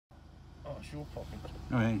That's your pocket.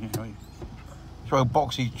 Oh, yeah. So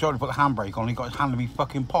Boxy tried to put the handbrake on, he got his hand in my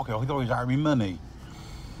fucking pocket. I thought he was out of me money.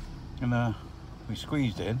 And we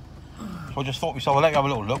squeezed in. So I just thought to myself, I'll let you have a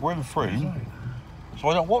little look. We're in Frome. So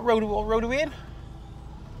I don't, what road are we in?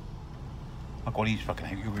 I've got these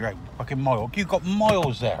fucking, you'll be right, fucking miles. You've got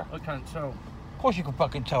miles there. I can't tell. Of course you can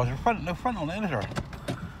fucking tell. There's no front on it, is there?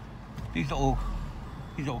 These little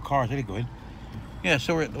cars, they go in. Yeah,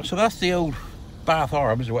 so that's the old Bath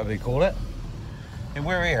Arms, or whatever they call it. And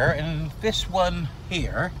we're here, and this one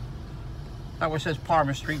here, that one says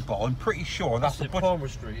Palmer Street Ball. I'm pretty sure that's the butcher. Palmer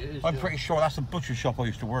Street, it is. I'm pretty sure that's the butcher shop I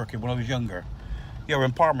used to work in when I was younger. Yeah, we're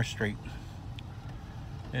in Palmer Street.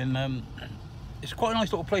 And it's quite a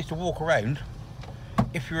nice little place to walk around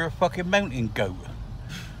if you're a fucking mountain goat.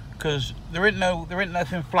 Because there ain't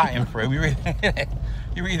nothing flat in Frome.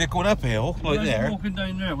 You're either going uphill, like there. Walking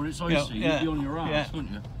down there when it's icy, you'd be on your ass,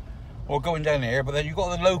 wouldn't you? Or going down here, but then you've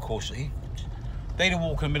got the locals, see? They'd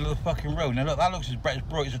walk in the middle of the fucking road. Now look, that looks as bright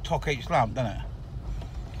as a Tok 8 lamp, doesn't it?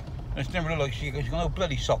 It's never looked like she's got no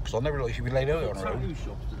bloody socks on. Never looked like she'd be laid out on the road.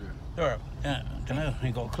 Shops to do. Yeah, I don't know.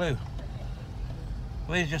 Ain't got a clue.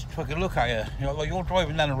 Well, they just fucking look at you. You know, like you're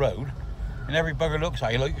driving down the road, and every bugger looks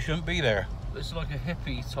at you like you shouldn't be there. It's like a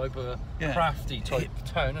hippie type of crafty type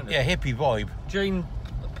town, isn't it? Yeah, hippie vibe. Jane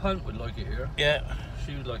Punt would like it here. Yeah.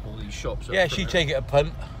 She would like all these shops. Yeah, she'd take it a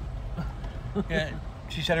punt. Yeah,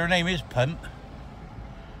 she said her name is Punt.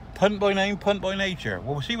 Punt by name, punt by nature.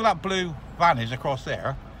 Well, we'll see what that blue van is across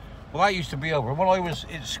there. Well, that used to be over. When I was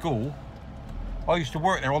in school, I used to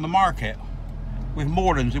work there on the market with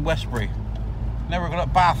Mordens in Westbury. Never got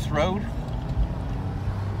up Bath Road.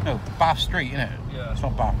 No, Bath Street, innit? Yeah. It's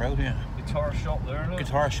not Bath Road, yeah. Guitar shop there, look.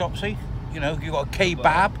 Guitar shop, see? You know, you got a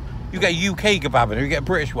K-Bab. You get a UK kebab in there, you get a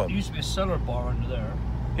British one. There used to be a cellar bar under there.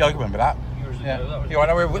 Yeah, I can remember that. Years ago. Yeah,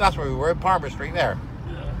 That was that's where we were, at Palmer Street there.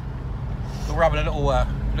 Yeah. So we're having a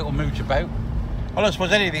little mooch about. I don't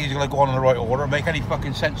suppose any of these are going to go on in the right order or make any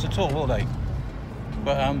fucking sense at all, will they?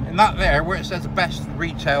 But in that there, where it says the best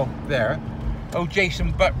retail there, oh,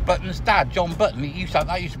 Jason Button's dad, John Button,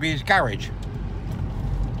 that used to be his garage.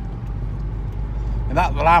 And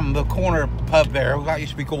that Lamb, the corner pub there, that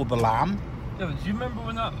used to be called the Lamb. Yeah, but do you remember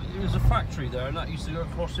when there was a factory there and that used to go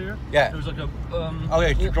across here? Yeah. There was like a... oh yeah,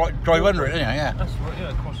 you drive under it, didn't you? Yeah. That's right,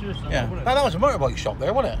 yeah, across here. Yeah. That was a motorbike shop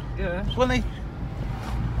there, wasn't it? Yeah. So when they...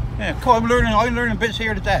 Yeah, cool, I'm learning bits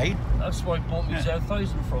here today. That's why I bought me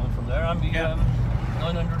 1000 from there, and the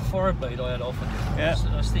 900 Fireblade I had offered. Yeah.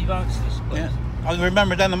 Steve Axe's place. Yeah. I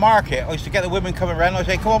remember down the market, I used to get the women coming around, I'd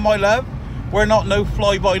say, come on my love, we're not no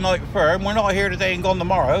fly-by-night firm, we're not here today and gone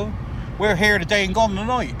tomorrow, we're here today and gone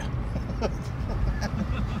tonight.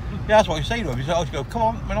 Yeah, that's what I say to them. I used to go, come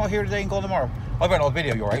on, we're not here today and gone tomorrow. I better not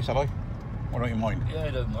video your house, have I? Or don't you mind? Yeah,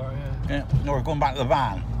 I don't know, yeah. Yeah, no, we're going back to the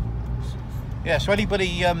van. Yeah, so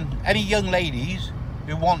anybody, any young ladies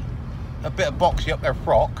who want a bit of boxy up their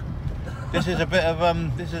frock, this is a bit of,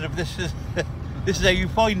 this is how you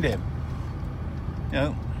find him. You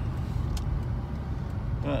know?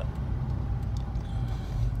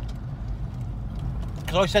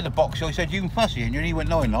 Because I said to Boxy, I said, you can fussy, and he went,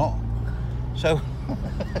 no, I'm not. So,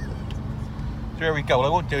 so here we go. Well,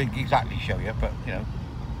 I won't do it exactly show you, but, you know.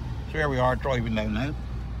 So here we are, driving down now.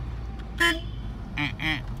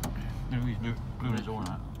 No, he's blowing his horn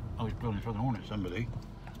at. Oh, he's blowing his fucking horn at somebody.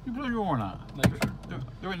 You blew your horn at?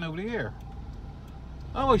 There ain't nobody here.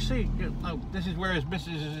 Oh, I see. Yeah, no, this is where his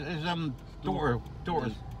daughter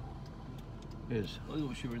is. I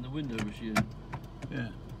thought she were in the window, was she? Yeah.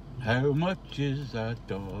 How much is that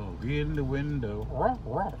dog in the window?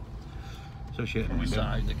 So shit. We sat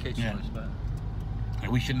out in the kitchen. Yeah. Yeah,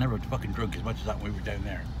 we should never have fucking drunk as much as that when we were down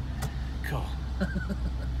there. God.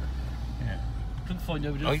 Yeah. Couldn't find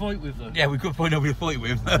nobody to fight with though. Yeah, we couldn't find nobody to fight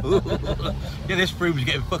with. Yeah, this Frome's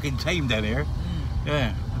getting fucking tame down here.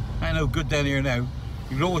 Yeah. Ain't no good down here now.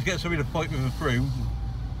 You can always get somebody to fight with in Frome.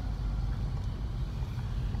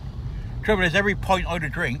 Trouble is, every pint I'd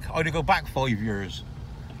have drink, I'd have go back 5 years.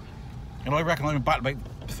 And I reckon I'm back about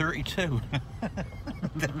 32.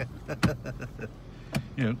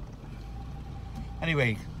 You know.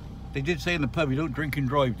 Anyway, they did say in the pub, you don't drink and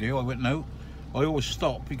drive, do you? I went, no. I always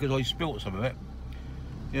stop because I spilt some of it.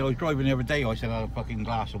 You know, I was driving the other day, I said I had a fucking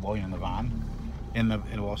glass of wine in the van. In the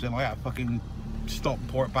washing, I had to fucking stop and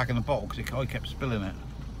pour it back in the bottle because I kept spilling it.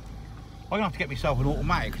 I'm gonna have to get myself an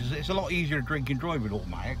automatic because it's a lot easier to drink and drive with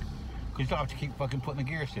automatic because you don't have to keep fucking putting the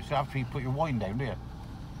gear stiff. So after you put your wine down, do you?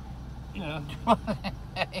 Yeah. I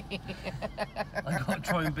gotta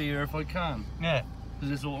try and be here if I can. Yeah.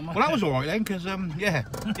 Because it's automatic. Well, that was alright then, because yeah,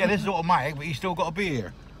 this is automatic, but you still got to be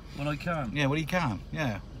here. When I can. Yeah, well, you can.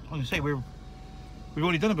 Yeah. I was gonna say we've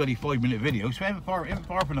only done a bloody 5-minute video, so we haven't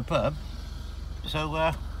far from the pub.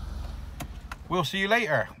 So we'll see you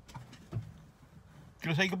later.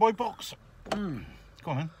 Gonna say goodbye, Box? Go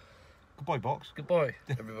on then. Goodbye, Box. Goodbye,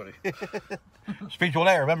 everybody. Speak to you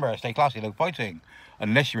later. Remember, stay classy, no fighting.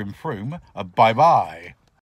 Unless you're in Frome, bye-bye.